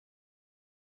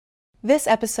This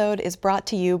episode is brought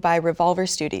to you by Revolver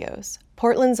Studios,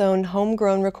 Portland's own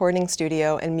homegrown recording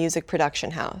studio and music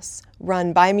production house,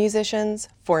 run by musicians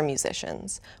for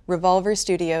musicians.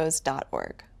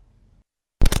 revolverstudios.org.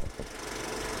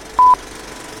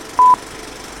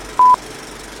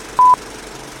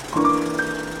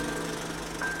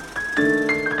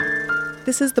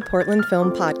 This is the Portland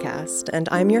Film Podcast, and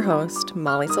I'm your host,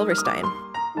 Molly Silverstein.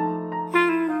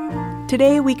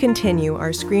 Today we continue our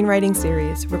screenwriting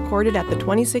series recorded at the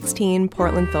 2016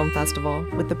 Portland Film Festival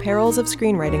with the Perils of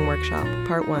Screenwriting Workshop,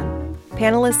 Part 1.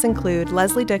 Panelists include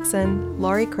Leslie Dixon,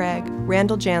 Laurie Craig,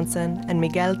 Randall Jahnson, and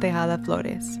Miguel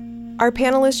Tejada-Flores. Our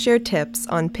panelists share tips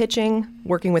on pitching,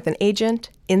 working with an agent,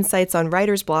 insights on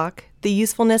writer's block, the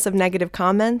usefulness of negative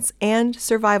comments, and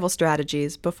survival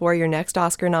strategies before your next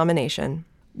Oscar nomination.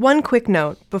 One quick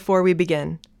note before we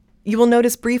begin. You will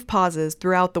notice brief pauses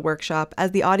throughout the workshop as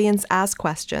the audience asks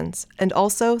questions, and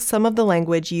also some of the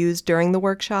language used during the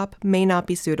workshop may not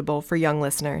be suitable for young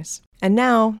listeners. And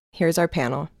now, here's our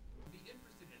panel.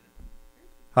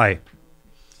 Hi. All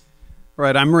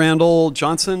right, I'm Randall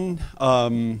Jahnson.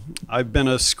 I've been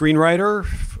a screenwriter.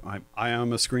 I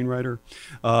am a screenwriter.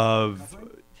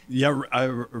 Yeah.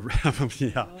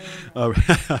 Oh,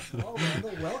 Randall,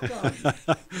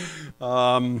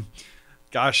 welcome.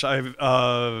 Gosh, I've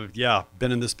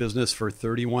been in this business for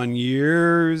 31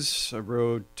 years. I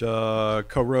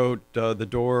co-wrote The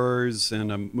Doors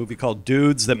and a movie called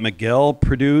Dudes that Miguel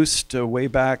produced way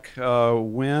back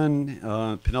when.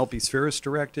 Penelope Spheris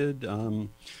directed.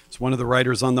 It's one of the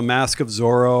writers on The Mask of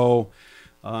Zorro.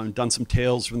 Done some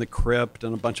Tales from the Crypt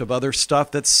and a bunch of other stuff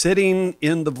that's sitting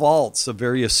in the vaults of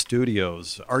various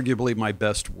studios. Arguably my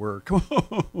best work.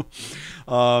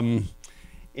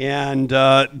 And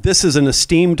this is an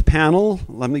esteemed panel.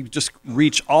 Let me just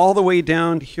reach all the way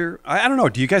down here. I don't know.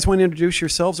 Do you guys want to introduce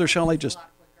yourselves, or shall I just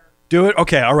do it?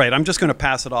 Okay. All right. I'm just going to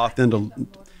pass it off then to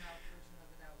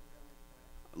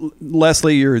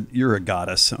Leslie. You're a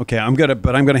goddess. Okay. I'm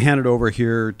gonna hand it over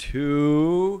here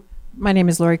to. My name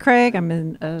is Laurie Craig. I'm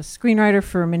a screenwriter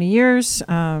for many years,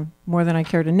 more than I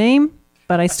care to name.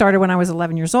 But I started when I was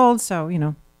 11 years old, so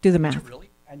do the math. Really?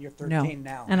 And you're 13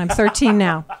 now. And I'm 13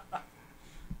 now.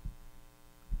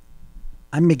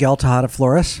 I'm Miguel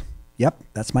Tejada-Flores. Yep,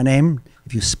 that's my name.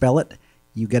 If you spell it,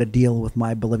 you get a deal with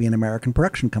my Bolivian-American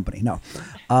production company. No.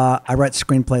 I write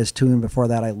screenplays too, and before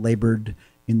that I labored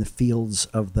in the fields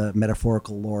of the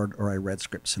metaphorical lord, or I read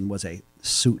scripts and was a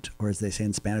suit, or as they say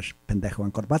in Spanish, pendejo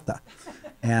en corbata.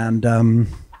 And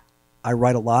I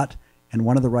write a lot, and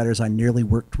one of the writers I nearly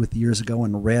worked with years ago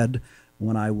and read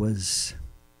when I was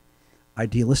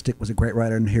idealistic was a great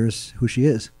writer, and here's who she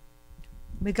is.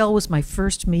 Miguel was my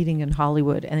first meeting in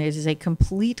Hollywood, and it is a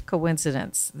complete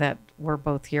coincidence that we're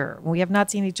both here. We have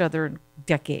not seen each other in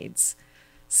decades.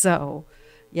 So,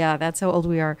 yeah, that's how old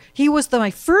we are. He was my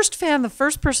first fan, the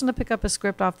first person to pick up a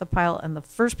script off the pile, and the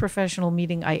first professional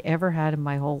meeting I ever had in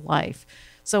my whole life.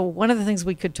 So one of the things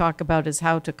we could talk about is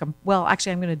how to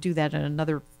actually, I'm going to do that in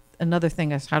another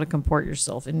thing is how to comport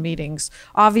yourself in meetings.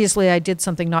 Obviously, I did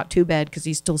something not too bad because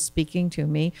he's still speaking to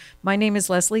me. My name is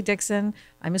Leslie Dixon.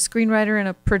 I'm a screenwriter and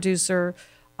a producer.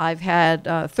 I've had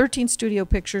 13 studio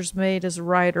pictures made as a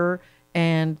writer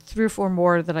and 3 or 4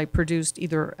 more that I produced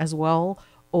either as well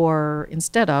or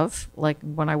instead of, like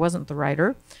when I wasn't the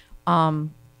writer. And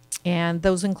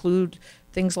those include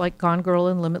things like Gone Girl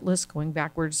and Limitless, going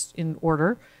backwards in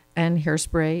order, and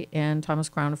Hairspray, and Thomas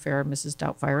Crown Affair, Mrs.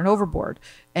 Doubtfire, and Overboard.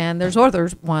 And there's other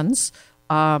ones.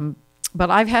 But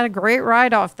I've had a great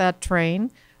ride off that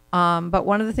train. But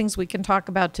one of the things we can talk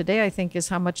about today, I think, is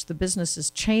how much the business has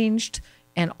changed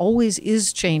and always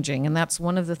is changing. And that's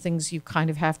one of the things you kind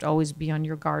of have to always be on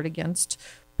your guard against.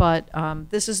 But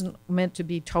this isn't meant to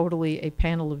be totally a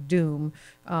panel of doom,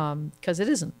 because it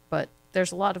isn't. But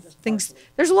there's a lot of things.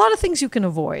 There's a lot of things you can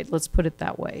avoid. Let's put it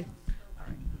that way.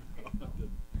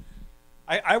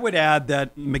 I would add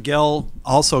that Miguel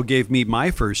also gave me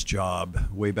my first job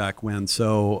way back when.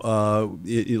 So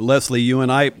Leslie, you and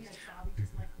I.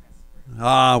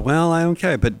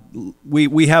 Okay, but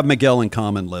we have Miguel in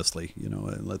common, Leslie.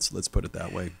 Let's put it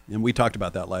that way. And we talked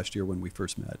about that last year when we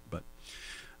first met. But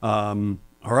all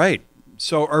right.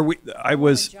 So are we? I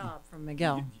was. A job from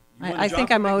Miguel. I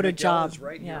think I'm owed a job.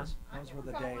 Right. Yeah. Those were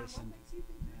the days.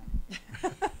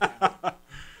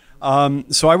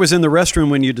 So I was in the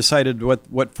restroom when you decided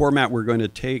what format we're going to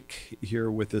take here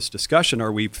with this discussion.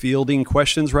 Are we fielding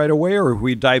questions right away, or are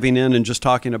we diving in and just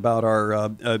talking about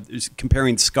our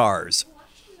comparing scars? Well,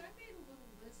 actually, I made a little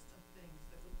list of things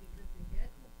that would be good to hit.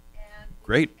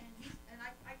 Great. And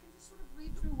I can just sort of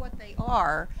read through what they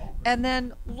are. And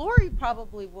then Laurie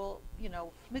probably will,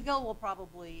 Miguel will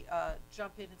probably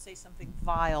jump in and say something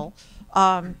vile.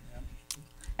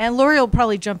 And Laurie will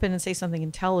probably jump in and say something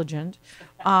intelligent.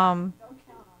 But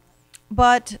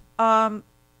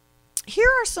here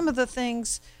are some of the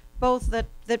things both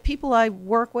that people I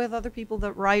work with, other people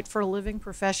that write for a living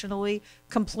professionally,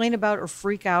 complain about or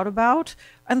freak out about,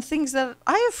 and things that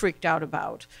I have freaked out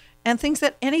about, and things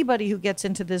that anybody who gets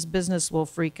into this business will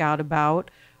freak out about.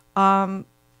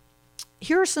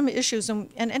 Here are some issues,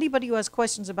 and anybody who has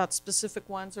questions about specific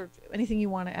ones or anything you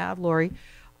want to add, Laurie.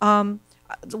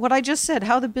 What I just said,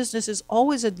 how the business is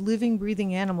always a living,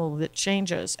 breathing animal that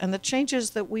changes. And the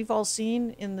changes that we've all seen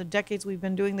in the decades we've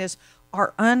been doing this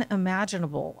are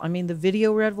unimaginable. I mean, the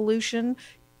video revolution,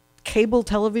 cable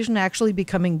television actually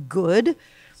becoming good,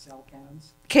 Cell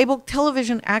cams. Cable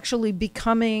television actually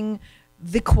becoming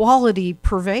the quality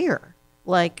purveyor,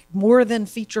 like more than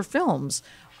feature films.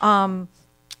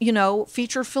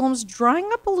 Feature films drying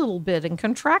up a little bit and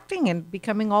contracting and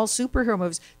becoming all superhero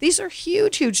movies. These are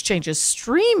huge, huge changes.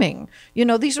 Streaming,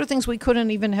 these are things we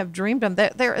couldn't even have dreamed of.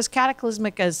 They're as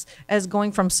cataclysmic as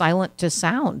going from silent to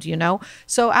sound,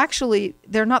 So actually,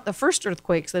 they're not the first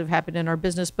earthquakes that have happened in our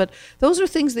business, but those are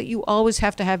things that you always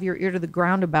have to have your ear to the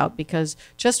ground about, because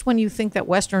just when you think that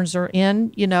Westerns are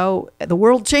in, the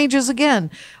world changes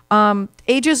again.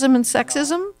 Ageism and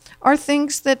sexism are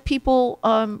things that people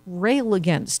rail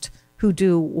against who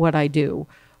do what I do.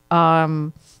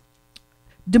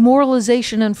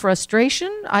 Demoralization and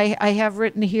frustration. I have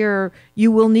written here,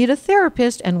 you will need a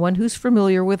therapist and one who's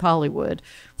familiar with Hollywood.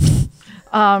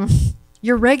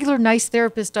 Your regular nice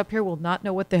therapist up here will not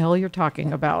know what the hell you're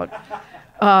talking about.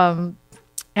 And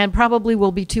probably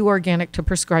will be too organic to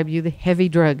prescribe you the heavy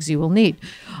drugs you will need.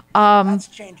 That's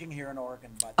changing here in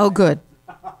Oregon. By the way. Good.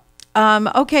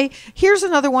 Okay, here's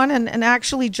another one, and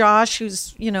actually Josh,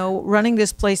 who's running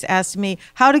this place, asked me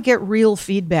how to get real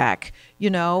feedback,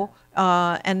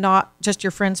 and not just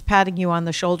your friends patting you on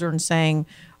the shoulder and saying,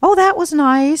 "Oh, that was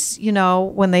nice,"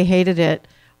 when they hated it.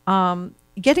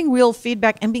 Getting real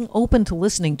feedback and being open to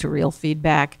listening to real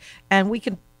feedback, and we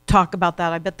can talk about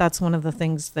that. I bet that's one of the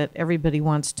things that everybody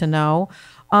wants to know.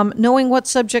 Knowing what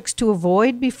subjects to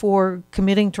avoid before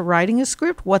committing to writing a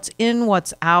script, what's in,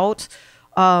 what's out.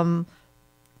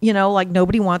 Like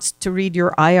nobody wants to read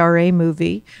your IRA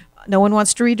movie. No one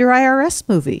wants to read your IRS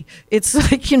movie. It's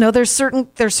like, there's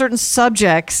certain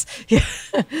subjects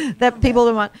that people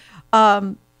don't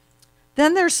want.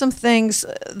 Then there's some things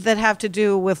that have to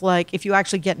do with, like, if you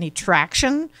actually get any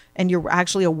traction and you're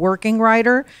actually a working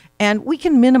writer, and we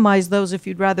can minimize those if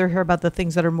you'd rather hear about the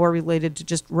things that are more related to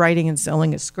just writing and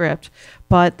selling a script.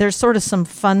 But there's sort of some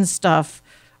fun stuff.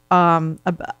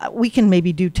 We can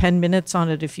maybe do 10 minutes on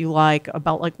it if you like,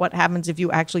 about like what happens if you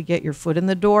actually get your foot in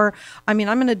the door. I mean,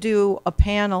 I'm going to do a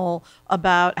panel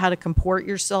about how to comport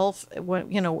yourself when,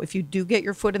 if you do get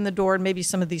your foot in the door, and maybe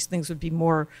some of these things would be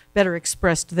better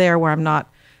expressed there, where I'm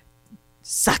not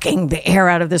sucking the air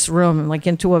out of this room like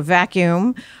into a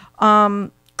vacuum.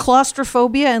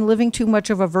 Claustrophobia and living too much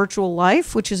of a virtual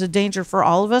life, which is a danger for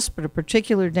all of us, but a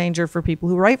particular danger for people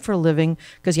who write for a living,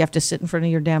 because you have to sit in front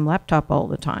of your damn laptop all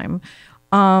the time.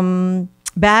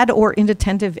 Bad or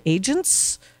inattentive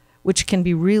agents, which can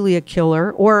be really a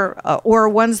killer, or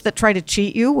ones that try to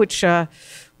cheat you, which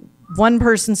one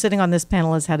person sitting on this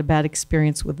panel has had a bad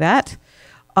experience with that.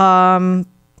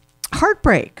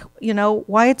 Heartbreak,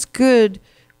 why it's good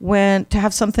to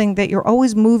have something that you're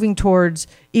always moving towards,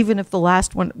 even if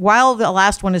while the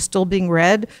last one is still being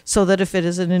read, so that if it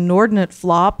is an inordinate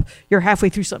flop, you're halfway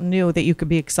through something new that you could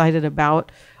be excited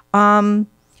about. And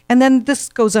then this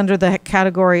goes under the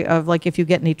category of, like, if you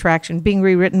get any traction, being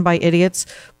rewritten by idiots,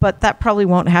 but that probably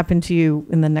won't happen to you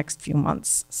in the next few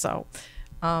months. So,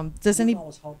 does any?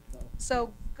 Always hope, though.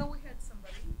 So go ahead,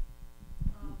 somebody.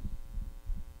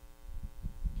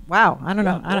 Wow, I don't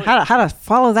know how to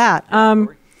follow that.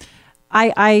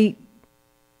 I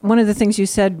one of the things you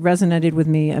said resonated with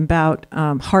me about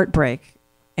heartbreak,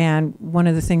 and one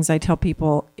of the things I tell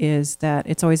people is that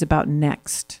it's always about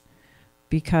next,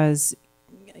 because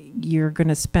you're going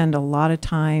to spend a lot of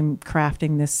time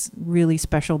crafting this really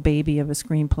special baby of a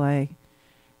screenplay,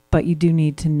 but you do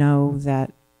need to know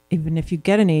that even if you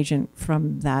get an agent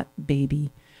from that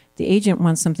baby, the agent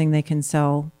wants something they can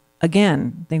sell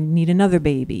again. They need another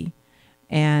baby,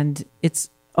 and it's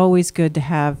always good to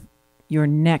have your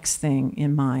next thing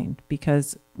in mind,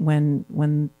 because when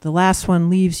the last one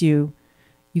leaves you,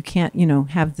 you can't,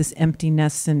 have this empty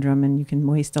nest syndrome, and you can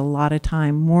waste a lot of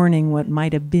time mourning what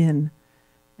might have been.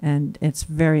 And it's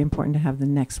very important to have the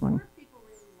next one. People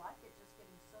really like it, just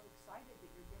getting so excited that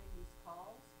you're getting these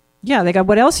calls. Yeah, they got,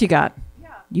 what else you got? Yeah,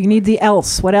 You need the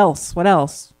else. What else? What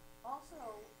else? Also,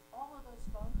 all of those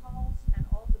phone calls and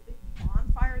all the big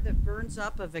bonfire that burns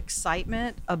up of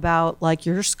excitement about like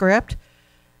your script,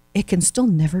 it can still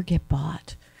never get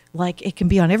bought. Like it can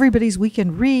be on everybody's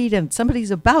weekend read and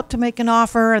somebody's about to make an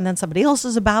offer and then somebody else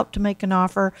is about to make an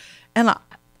offer. And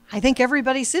I think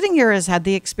everybody sitting here has had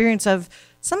the experience of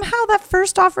somehow that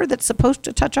first offer that's supposed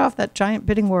to touch off that giant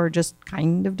bidding war just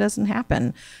kind of doesn't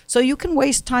happen. So you can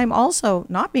waste time also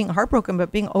not being heartbroken,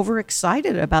 but being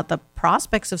overexcited about the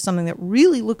prospects of something that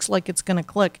really looks like it's going to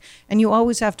click. And you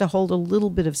always have to hold a little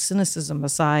bit of cynicism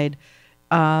aside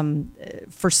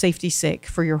for safety's sake,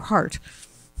 for your heart.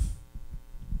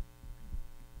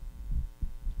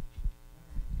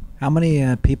 How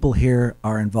many people here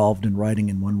are involved in writing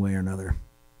in one way or another?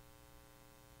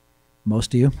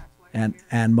 Most of you?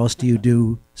 And most of you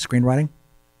do screenwriting?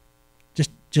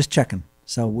 Just checking.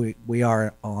 So we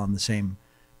are all on the same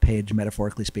page,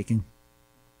 metaphorically speaking.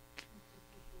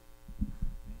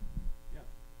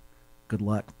 Good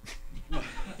luck.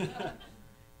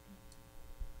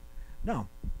 No.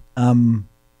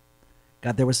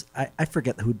 God, there was, I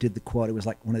forget who did the quote. It was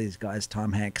like one of these guys,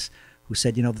 Tom Hanks, who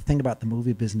said, the thing about the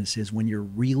movie business is when you're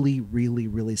really, really,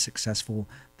 really successful,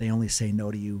 they only say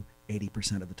no to you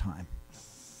 80% of the time.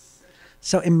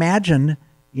 So imagine,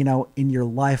 in your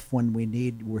life when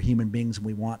we're human beings and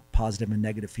we want positive and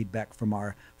negative feedback from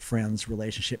our friends,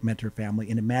 relationship, mentor, family,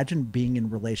 and imagine being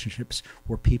in relationships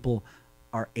where people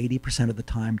are 80% of the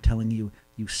time telling you,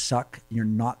 you suck, you're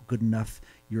not good enough,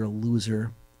 you're a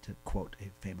loser, to quote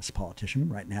a famous politician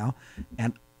right now,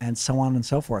 and so on and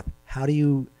so forth. How do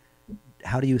you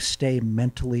stay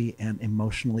mentally and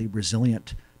emotionally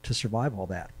resilient to survive all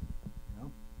that?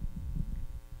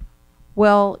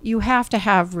 Well, you have to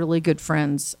have really good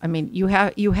friends. I mean, you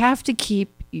have to keep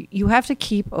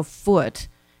afoot.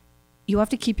 You have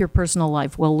to keep your personal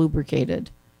life well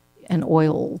lubricated and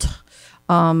oiled.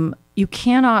 You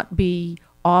cannot be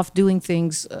off doing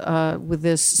things with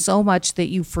this so much that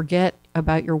you forget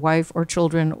about your wife or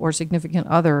children or significant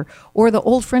other or the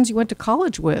old friends you went to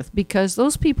college with, because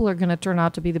those people are going to turn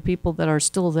out to be the people that are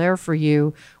still there for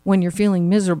you when you're feeling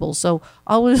miserable. So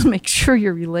always make sure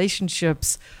your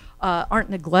relationships aren't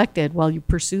neglected while you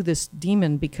pursue this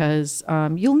demon, because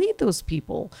you'll need those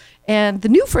people. And the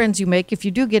new friends you make, if you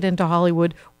do get into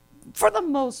Hollywood, for the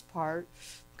most part,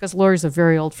 because Laurie's a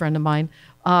very old friend of mine,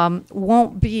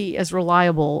 won't be as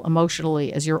reliable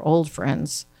emotionally as your old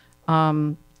friends.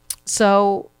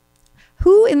 So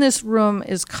who in this room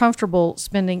is comfortable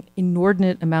spending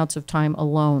inordinate amounts of time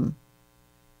alone?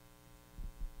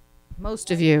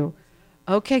 Most of you.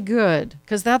 Okay, good.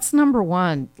 Because that's number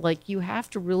one. Like, you have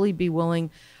to really be willing.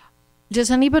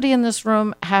 Does anybody in this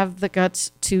room have the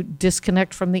guts to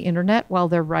disconnect from the internet while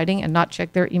they're writing and not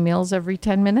check their emails every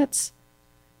 10 minutes?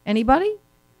 Anybody?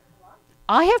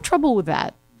 I have trouble with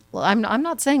that. Well, I'm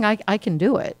not saying I can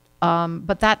do it,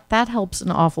 but that helps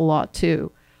an awful lot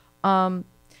too.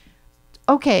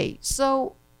 Okay,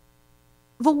 so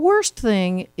the worst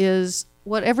thing is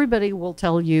what everybody will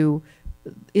tell you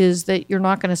is that you're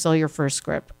not going to sell your first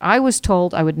script. I was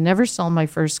told I would never sell my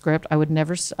first script. I would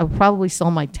probably sell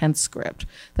my 10th script,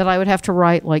 that I would have to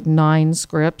write like 9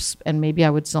 scripts and maybe I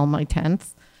would sell my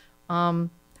 10th.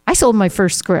 I sold my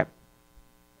first script.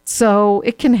 So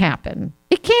it can happen.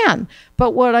 It can.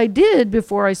 But what I did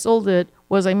before I sold it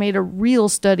was I made a real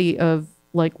study of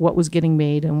like what was getting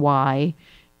made and why.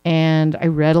 And I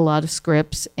read a lot of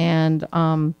scripts and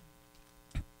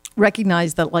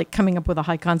recognized that like coming up with a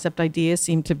high concept idea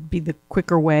seemed to be the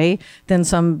quicker way than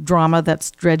some drama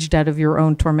that's dredged out of your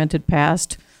own tormented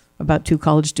past about 2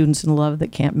 college students in love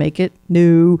that can't make it.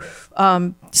 No.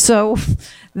 So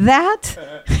that...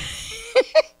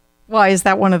 Why, is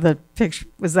that one of the pictures?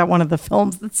 Was that one of the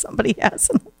films that somebody has?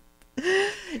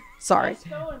 Sorry.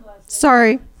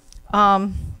 Sorry. I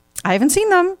haven't seen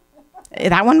them.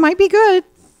 That one might be good.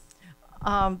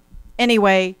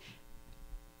 Anyway,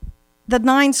 the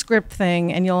 9 script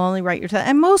thing, and you'll only write your 10.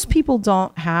 And most people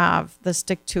don't have the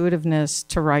stick-to-itiveness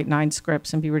to write 9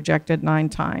 scripts and be rejected 9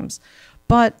 times.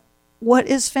 But what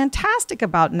is fantastic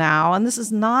about now, and this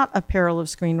is not a peril of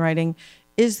screenwriting,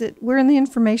 is that we're in the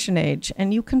information age,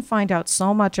 and you can find out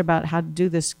so much about how to do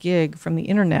this gig from the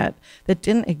internet that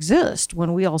didn't exist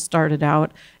when we all started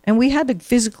out. And we had to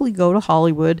physically go to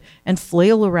Hollywood and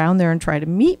flail around there and try to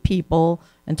meet people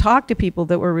and talk to people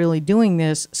that were really doing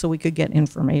this so we could get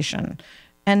information.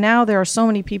 And now there are so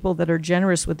many people that are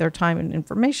generous with their time and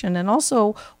information. And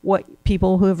also what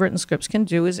people who have written scripts can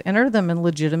do is enter them in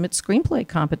legitimate screenplay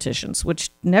competitions,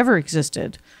 which never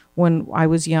existed when I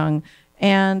was young.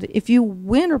 And if you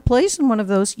win or place in one of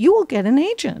those, you will get an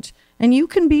agent. and you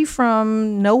can be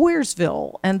from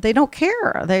Nowheresville, and they don't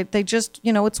care. They just,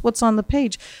 it's what's on the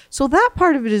page. So that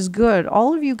part of it is good.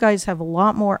 All of you guys have a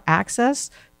lot more access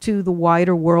to the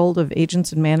wider world of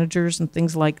agents and managers and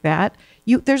things like that.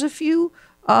 There's a few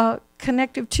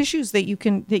connective tissues that you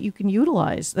can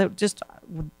utilize that just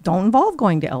don't involve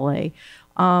going to LA.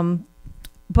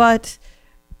 But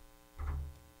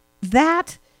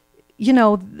that,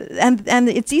 and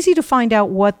it's easy to find out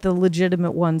what the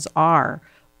legitimate ones are,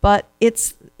 but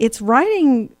it's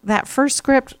writing that first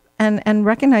script and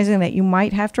recognizing that you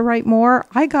might have to write more.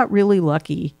 I got really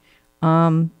lucky,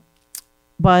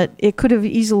 but it could have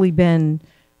easily been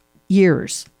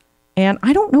years. And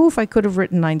I don't know if I could have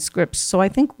written 9 scripts. So I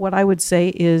think what I would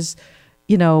say is,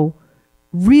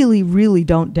 really, really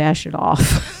don't dash it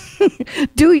off.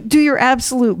 Do your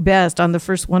absolute best on the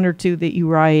first 1 or 2 that you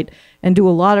write, and do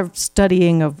a lot of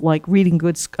studying of like reading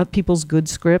people's good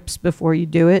scripts before you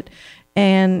do it.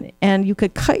 And you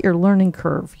could cut your learning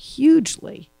curve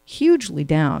hugely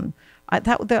down.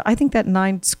 I think that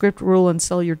 9 script rule and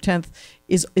sell your 10th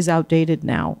is outdated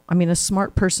now. I mean, a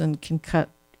smart person can cut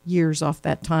years off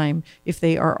that time if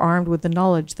they are armed with the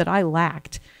knowledge that I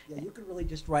lacked. Yeah, you could really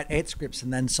just write 8 scripts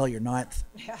and then sell your 9th.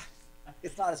 Yeah.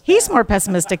 It's not as bad. He's more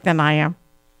pessimistic than I am.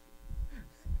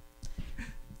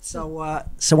 So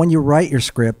when you write your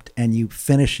script and you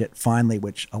finish it finally,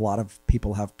 which a lot of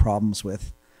people have problems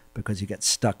with because you get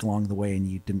stuck along the way and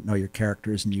you didn't know your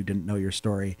characters and you didn't know your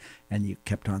story and you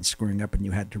kept on screwing up and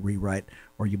you had to rewrite,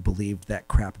 or you believed that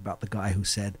crap about the guy who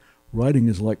said, writing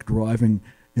is like driving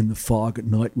in the fog at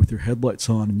night with your headlights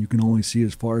on and you can only see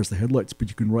as far as the headlights, but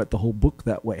you can write the whole book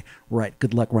that way. Right,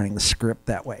 good luck writing the script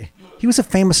that way. He was a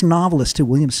famous novelist too,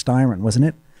 William Styron, wasn't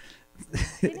it?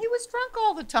 And he was drunk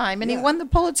all the time, and he won the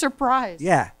Pulitzer Prize.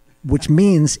 Yeah, which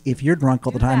means if you're drunk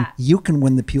all the time, you can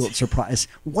win the Pulitzer Prize.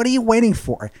 What are you waiting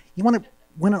for? You want to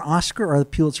win an Oscar or the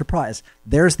Pulitzer Prize?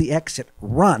 There's the exit.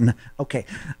 Run. Okay.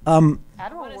 One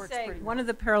of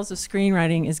the perils of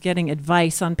screenwriting is getting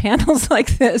advice on panels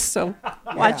like this, so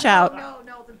watch out.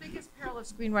 No, the biggest peril of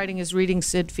screenwriting is reading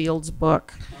Sid Field's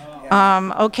book.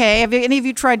 Okay, have any of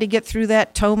you tried to get through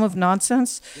that tome of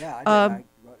nonsense? Yeah, I did. I read it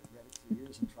for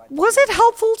years and tried to. Was it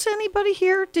helpful to anybody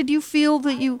here? Did you feel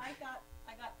that you...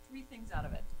 I got 3 things out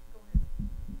of it.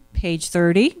 Page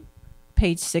 30,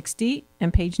 page 60,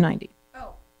 and page 90.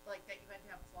 Oh, like that you had to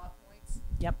have plot points?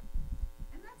 Yep.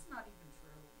 And that's not even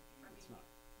true. I mean,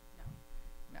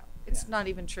 no, it's not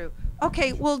even true.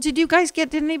 Okay, well, did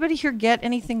anybody here get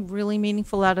anything really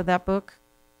meaningful out of that book?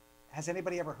 Has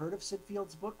anybody ever heard of Sid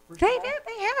Field's book? They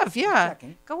have, yeah.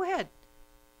 Go ahead.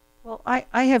 Well,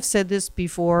 I have said this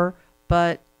before,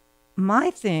 but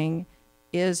my thing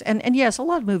is, and yes, a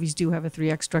lot of movies do have a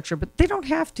 3-act structure, but they don't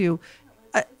have to.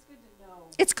 It's good to know.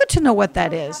 It's good to know what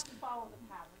that You is. have to follow the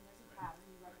pattern. There's a pattern.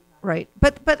 You recognize. Right.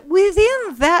 But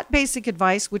within that basic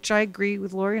advice, which I agree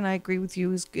with Laurie and I agree with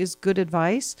you is good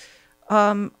advice,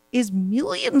 is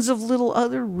millions of little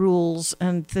other rules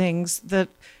and things that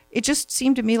it just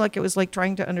seemed to me like it was like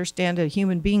trying to understand a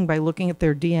human being by looking at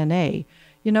their DNA.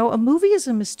 A movie is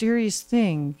a mysterious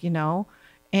thing,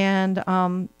 and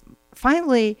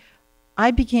finally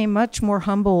I became much more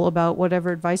humble about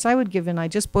whatever advice I would give, and I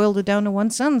just boiled it down to one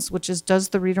sentence, which is, does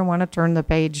the reader want to turn the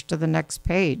page to the next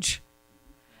page?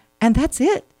 And that's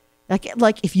it.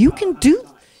 Like if you can do,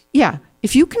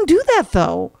 if you can do that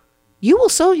though, you will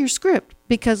sell your script.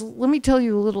 Because let me tell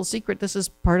you a little secret. This is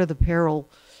part of the peril,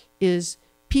 is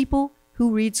people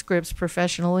who read scripts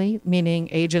professionally, meaning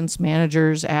agents,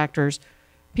 managers, actors,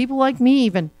 people like me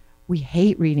even, we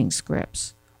hate reading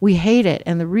scripts. We hate it.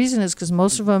 And the reason is because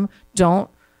most of them don't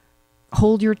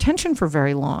hold your attention for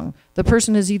very long. The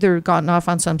person has either gotten off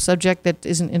on some subject that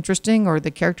isn't interesting, or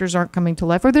the characters aren't coming to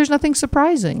life, or there's nothing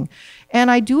surprising. And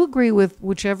I do agree with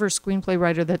whichever screenplay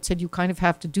writer that said you kind of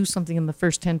have to do something in the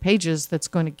first 10 pages that's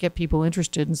going to get people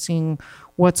interested in seeing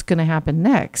what's going to happen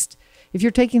next. If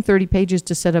you're taking 30 pages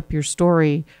to set up your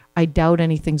story, I doubt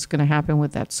anything's going to happen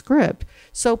with that script.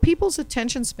 So people's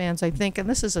attention spans, I think, and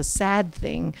this is a sad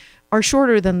thing, are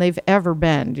shorter than they've ever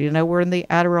been. We're in the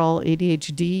Adderall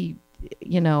ADHD,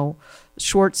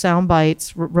 short sound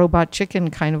bites, robot chicken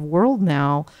kind of world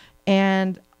now.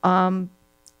 And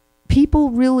people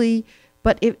really,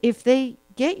 but if they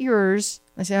get yours,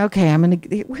 I say, okay, I'm going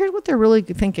to hear what they're really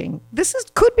thinking.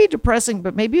 Could be depressing,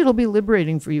 but maybe it'll be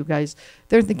liberating for you guys.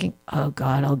 They're thinking, oh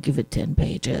God, I'll give it 10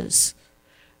 pages.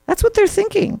 That's what they're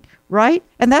thinking, right?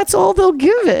 And that's all they'll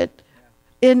give it,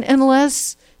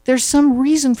 unless there's some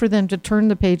reason for them to turn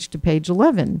the page to page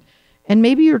 11. And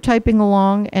maybe you're typing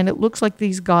along and it looks like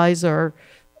these guys are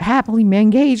happily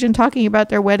engaged and talking about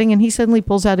their wedding, and he suddenly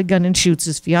pulls out a gun and shoots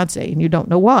his fiance, and you don't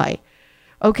know why.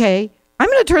 Okay, I'm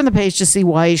going to turn the page to see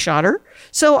why he shot her.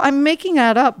 So I'm making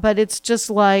that up, but it's just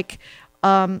like,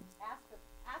 Ask an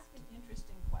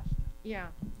interesting question. yeah,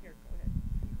 here, go ahead.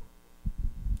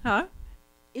 Huh?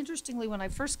 Interestingly, when I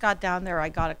first got down there, I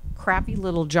got a crappy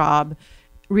little job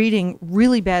reading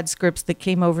really bad scripts that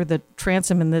came over the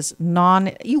transom in this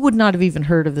you would not have even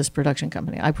heard of this production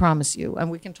company, I promise you.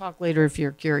 And we can talk later if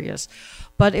you're curious.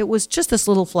 But it was just this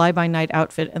little fly-by-night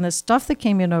outfit. And the stuff that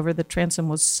came in over the transom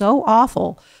was so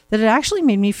awful that it actually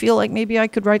made me feel like maybe I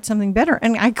could write something better.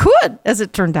 And I could, as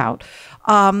it turned out.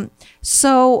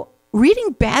 So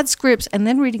reading bad scripts and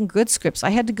then reading good scripts, I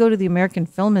had to go to the American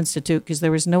Film Institute because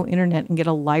there was no internet and get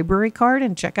a library card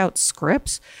and check out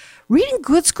scripts. Reading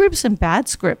good scripts and bad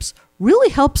scripts really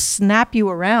helps snap you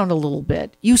around a little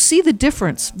bit. You see the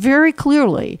difference very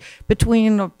clearly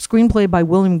between a screenplay by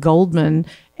William Goldman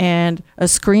and a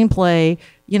screenplay,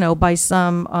 by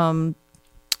some,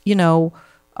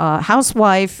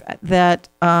 housewife that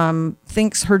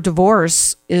thinks her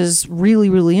divorce is really,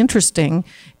 really interesting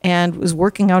and was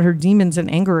working out her demons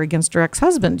and anger against her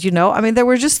ex-husband. There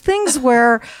were just things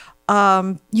where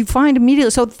you find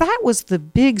immediately. So that was the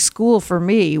big school for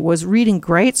me, was reading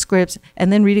great scripts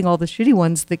and then reading all the shitty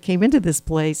ones that came into this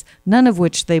place, none of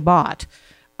which they bought.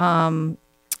 And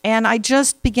I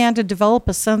just began to develop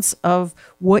a sense of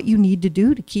what you need to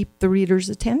do to keep the reader's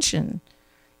attention.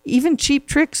 Even cheap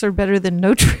tricks are better than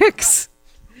no tricks.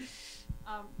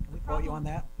 Can we quote you on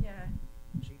that? Yeah.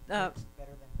 Cheap tricks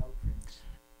better than no tricks.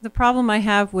 The problem I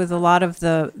have with a lot of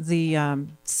the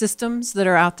systems that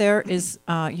are out there is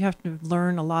you have to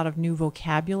learn a lot of new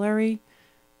vocabulary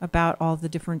about all the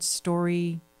different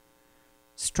story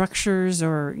structures,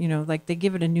 or like they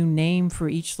give it a new name for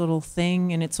each little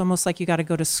thing, and it's almost like you got to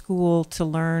go to school to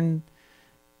learn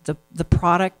the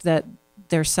product that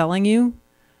they're selling you.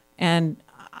 And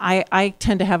I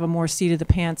tend to have a more seat of the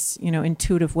pants,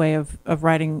 intuitive way of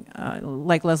writing.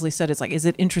 Like Leslie said, it's like, is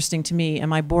it interesting to me?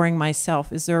 Am I boring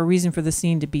myself? Is there a reason for the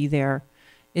scene to be there?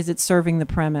 Is it serving the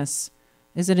premise?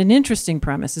 Is it an interesting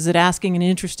premise? Is it asking an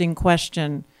interesting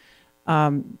question?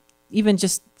 Even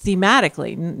just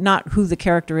thematically, not who the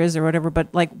character is or whatever, but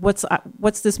like, what's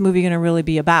this movie going to really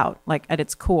be about? Like at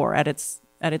its core, at its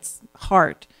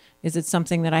heart, is it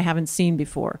something that I haven't seen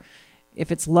before?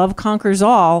 If it's love conquers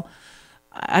all,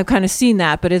 I've kind of seen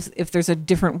that, but if there's a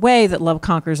different way that love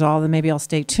conquers all, then maybe I'll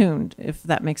stay tuned, if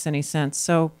that makes any sense.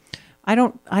 So I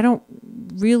don't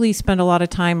really spend a lot of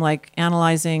time like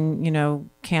analyzing,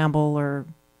 Campbell or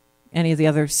any of the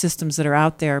other systems that are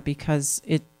out there, because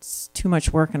it's too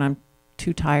much work and I'm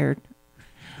too tired.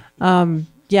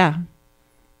 Yeah.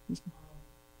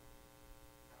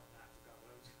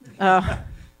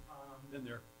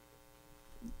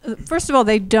 First of all,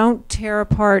 they don't tear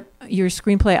apart your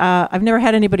screenplay. I've never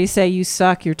had anybody say, you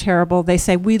suck, you're terrible. They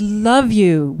say, we love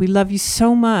you. We love you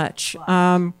so much.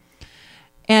 And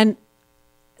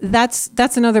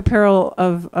that's another peril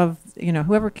of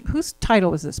whoever, whose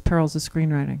title was this? Perils of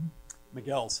Screenwriting.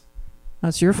 Miguel's.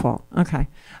 That's your fault. Okay.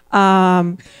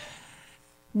 One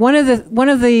of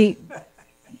the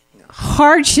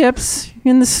hardships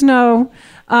in the snow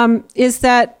is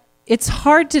that it's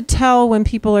hard to tell when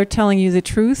people are telling you the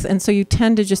truth, and so you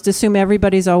tend to just assume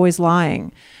everybody's always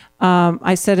lying.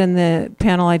 I said in the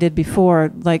panel I did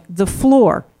before, like the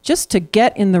floor, just to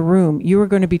get in the room, you were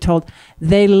going to be told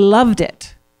they loved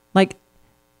it. Like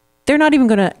they're not even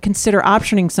going to consider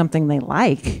optioning something they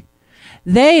like.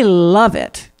 They love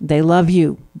it. They love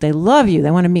you. They love you.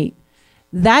 They want to meet.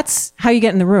 That's how you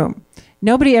get in the room.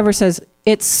 Nobody ever says,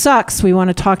 it sucks. We want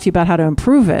to talk to you about how to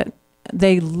improve it.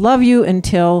 They love you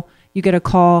until you get a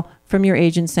call from your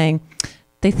agent saying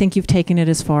they think you've taken it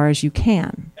as far as you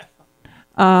can.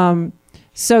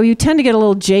 So you tend to get a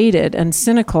little jaded and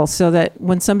cynical, so that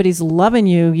when somebody's loving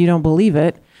you, you don't believe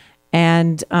it.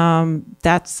 And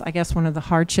that's, I guess, one of the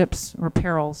hardships or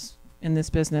perils in this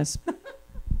business.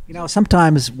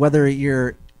 Sometimes whether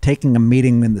you're taking a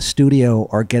meeting in the studio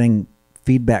or getting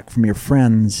feedback from your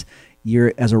friends,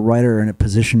 you're, as a writer, in a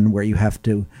position where you have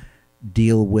to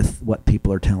deal with what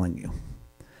people are telling you.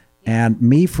 And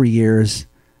me, for years,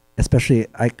 especially,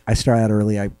 I started out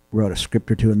early. I wrote a script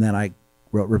or two, and then I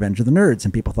wrote Revenge of the Nerds,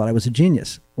 and people thought I was a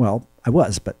genius. Well, I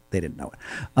was, but they didn't know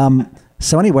it.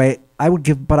 So anyway, I would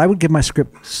give my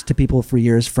scripts to people for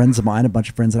years, friends of mine, a bunch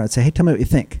of friends, and I'd say, hey, tell me what you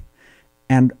think.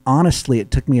 And honestly,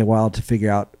 it took me a while to figure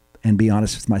out and be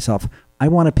honest with myself. I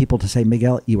wanted people to say,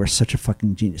 Miguel, you are such a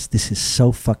fucking genius. This is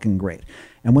so fucking great.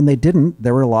 And when they didn't,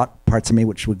 there were parts of me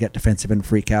which would get defensive and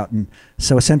freak out. And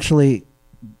so essentially,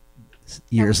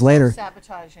 years later.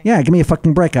 Sabotaging. Yeah, give me a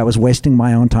fucking break. I was wasting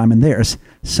my own time and theirs.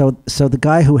 So the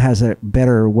guy who has a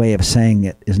better way of saying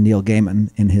it is Neil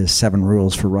Gaiman in his 7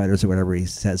 Rules for Writers or whatever he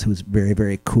says, who's very,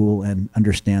 very cool and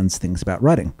understands things about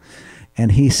writing.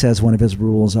 And he says one of his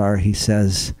rules are, he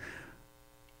says,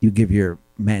 you give your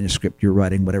manuscript, your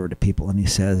writing, whatever to people. And he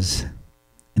says,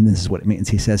 and this is what it means.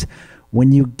 He says,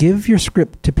 when you give your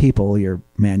script to people, your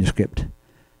manuscript,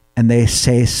 and they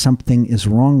say something is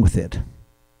wrong with it,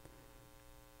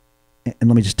 and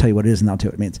let me just tell you what it is and I'll tell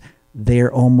you what it means.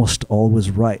 They're almost always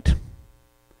right.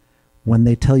 When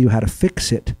they tell you how to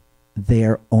fix it,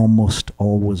 they're almost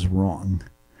always wrong.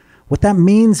 What that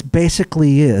means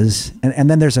basically is, and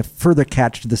then there's a further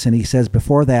catch to this, and he says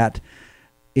before that,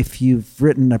 if you've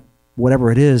written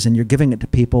whatever it is and you're giving it to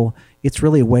people, it's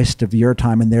really a waste of your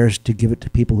time and theirs to give it to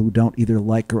people who don't either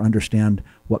like or understand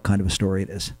what kind of a story it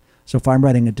is. So if I'm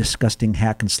writing a disgusting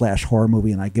hack and slash horror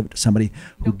movie and I give it to somebody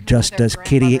who just does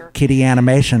kitty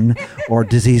animation or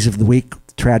Disease of the Week,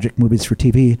 tragic movies for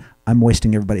TV, I'm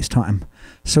wasting everybody's time.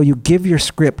 So you give your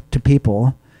script to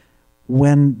people.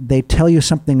 When they tell you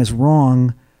something is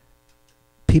wrong,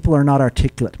 people are not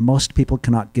articulate. Most people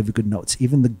cannot give good notes.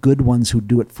 Even the good ones who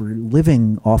do it for a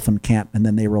living often can't, and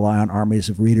then they rely on armies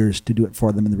of readers to do it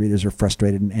for them, and the readers are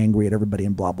frustrated and angry at everybody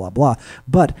and blah, blah, blah.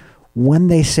 But when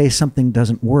they say something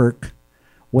doesn't work,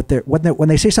 when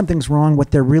they say something's wrong,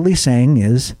 what they're really saying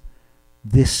is,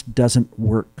 this doesn't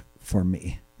work for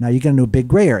me. Now you get into a big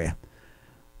gray area.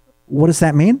 What does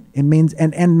that mean? It means,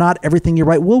 and not everything you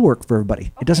write will work for everybody.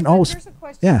 Okay, it doesn't always. Here's a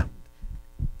question. Yeah.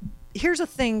 Here's a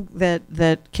thing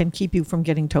that can keep you from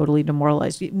getting totally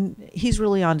demoralized. He's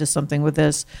really onto something with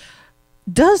this.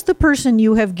 Does the person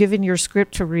you have given your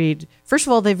script to read, first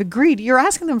of all, they've agreed, you're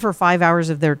asking them for 5 hours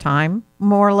of their time,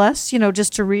 more or less,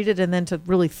 just to read it and then to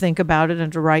really think about it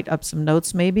and to write up some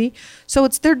notes maybe. So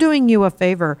they're doing you a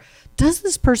favor. Does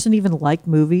this person even like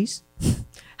movies?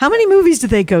 How many movies do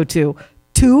they go to?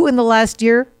 2 in the last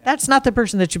year? That's not the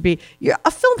person that should be. A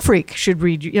film freak should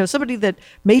read. Somebody that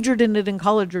majored in it in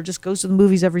college or just goes to the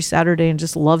movies every Saturday and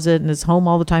just loves it and is home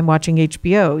all the time watching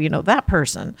HBO. That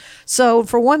person. So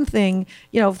for one thing,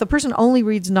 if the person only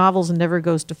reads novels and never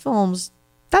goes to films,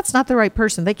 that's not the right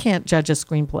person. They can't judge a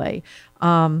screenplay.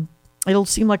 It'll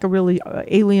seem like a really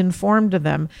alien form to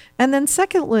them. And then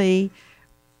secondly,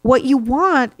 what you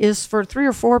want is for 3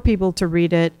 or 4 people to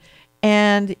read it,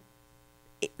 and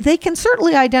they can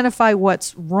certainly identify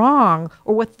what's wrong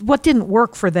or what didn't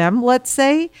work for them, let's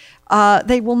say.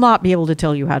 They will not be able to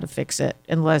tell you how to fix it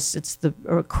unless it's the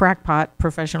crackpot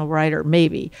professional writer,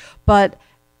 maybe. But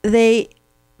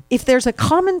if there's a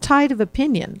common tide of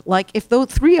opinion, like if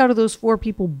 3 out of those 4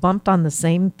 people bumped on the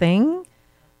same thing,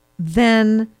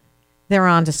 then they're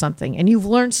onto something, and you've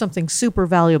learned something super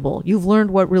valuable. You've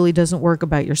learned what really doesn't work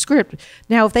about your script.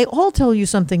 Now, if they all tell you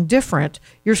something different,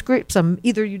 your script's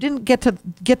either you didn't get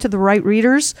to the right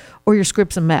readers, or your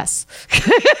script's a mess.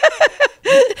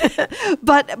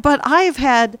 But I've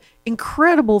had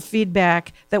incredible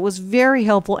feedback that was very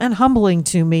helpful and humbling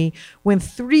to me when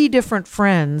 3 different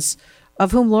friends,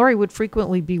 of whom Laurie would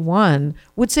frequently be one,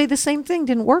 would say the same thing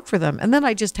didn't work for them. And then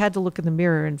I just had to look in the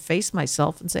mirror and face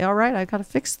myself and say, all right, I got to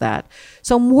fix that.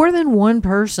 So more than one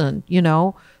person,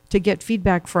 to get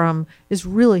feedback from is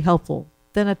really helpful.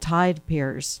 Then a tide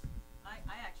appears. I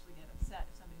actually get upset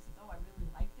if somebody says, oh, I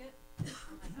really liked it.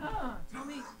 I'm like, tell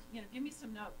me, give me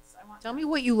some notes. Tell me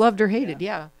what you loved or hated.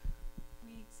 Yeah.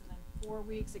 Weeks and then 4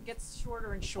 weeks. It gets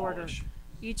shorter and shorter.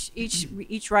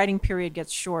 Each writing period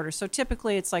gets shorter. So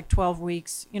typically it's like 12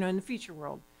 weeks, in the feature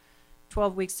world,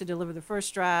 12 weeks to deliver the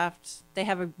first draft. They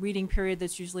have a reading period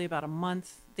that's usually about a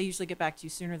month. They usually get back to you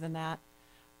sooner than that.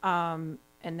 And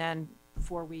then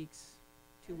 4 weeks,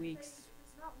 2 weeks. If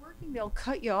it's not working, they'll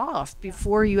cut you off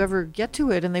before you ever get to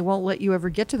it, and they won't let you ever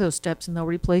get to those steps, and they'll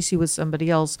replace you with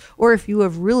somebody else. Or if you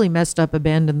have really messed up,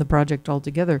 abandon the project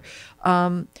altogether.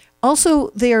 Also,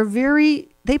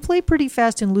 they play pretty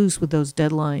fast and loose with those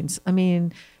deadlines. I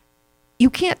mean,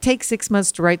 you can't take 6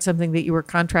 months to write something that you were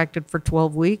contracted for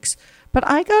 12 weeks. But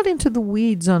I got into the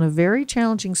weeds on a very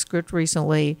challenging script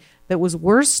recently that was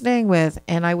worth staying with,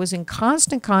 and I was in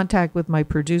constant contact with my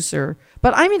producer.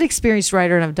 But I'm an experienced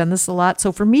writer, and I've done this a lot.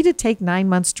 So for me to take 9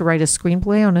 months to write a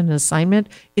screenplay on an assignment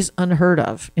is unheard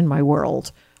of in my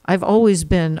world. I've always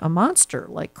been a monster,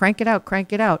 like crank it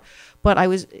out.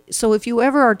 But so if you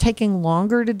ever are taking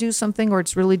longer to do something, or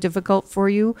it's really difficult for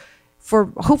you,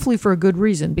 hopefully for a good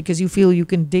reason, because you feel you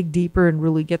can dig deeper and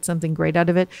really get something great out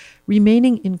of it,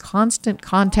 remaining in constant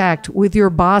contact with your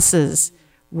bosses,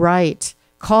 right?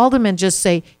 call them and just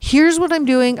say, here's what I'm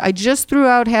doing. I just threw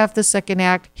out half the second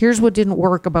act. Here's what didn't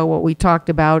work about what we talked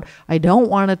about. I don't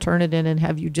want to turn it in and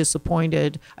have you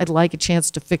disappointed. I'd like a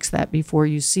chance to fix that before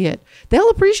you see it. They'll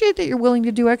appreciate that you're willing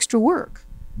to do extra work.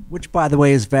 Which, by the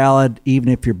way, is valid even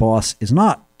if your boss is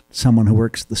not someone who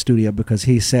works at the studio, because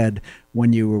he said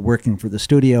when you were working for the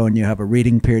studio and you have a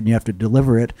reading period and you have to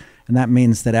deliver it, and that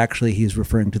means that actually he's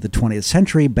referring to the 20th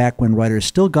century, back when writers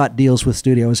still got deals with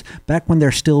studios, back when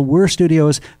there still were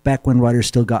studios, back when writers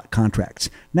still got contracts.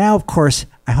 Now, of course,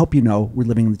 I hope you know we're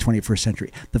living in the 21st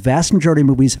century. The vast majority of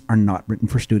movies are not written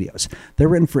for studios. They're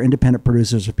written for independent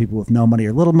producers or people with no money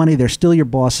or little money. They're still your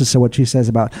bosses, so what she says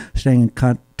about staying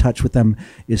in touch with them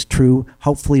is true.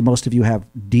 Hopefully most of you have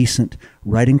decent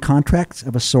writing contracts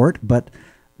of a sort, but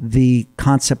the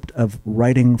concept of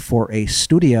writing for a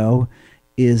studio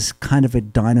is kind of a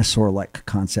dinosaur-like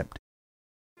concept.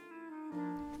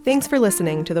 Thanks for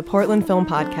listening to the Portland Film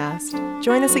Podcast.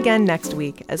 Join us again next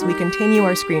week as we continue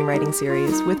our screenwriting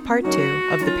series with part 2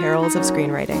 of The Perils of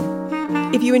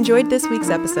Screenwriting. If you enjoyed this week's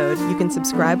episode, you can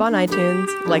subscribe on iTunes,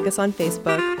 like us on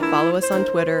Facebook, follow us on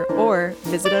Twitter, or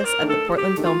visit us at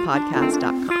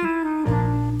theportlandfilmpodcast.com.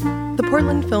 The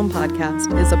Portland Film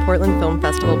Podcast is a Portland Film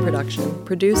Festival production,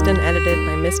 produced and edited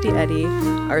by Misty Eddy.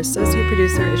 Our associate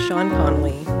producer is Sean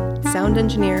Connolly, sound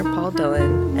engineer Paul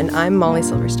Dillon, and I'm Molly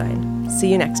Silverstein. See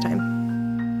you next time.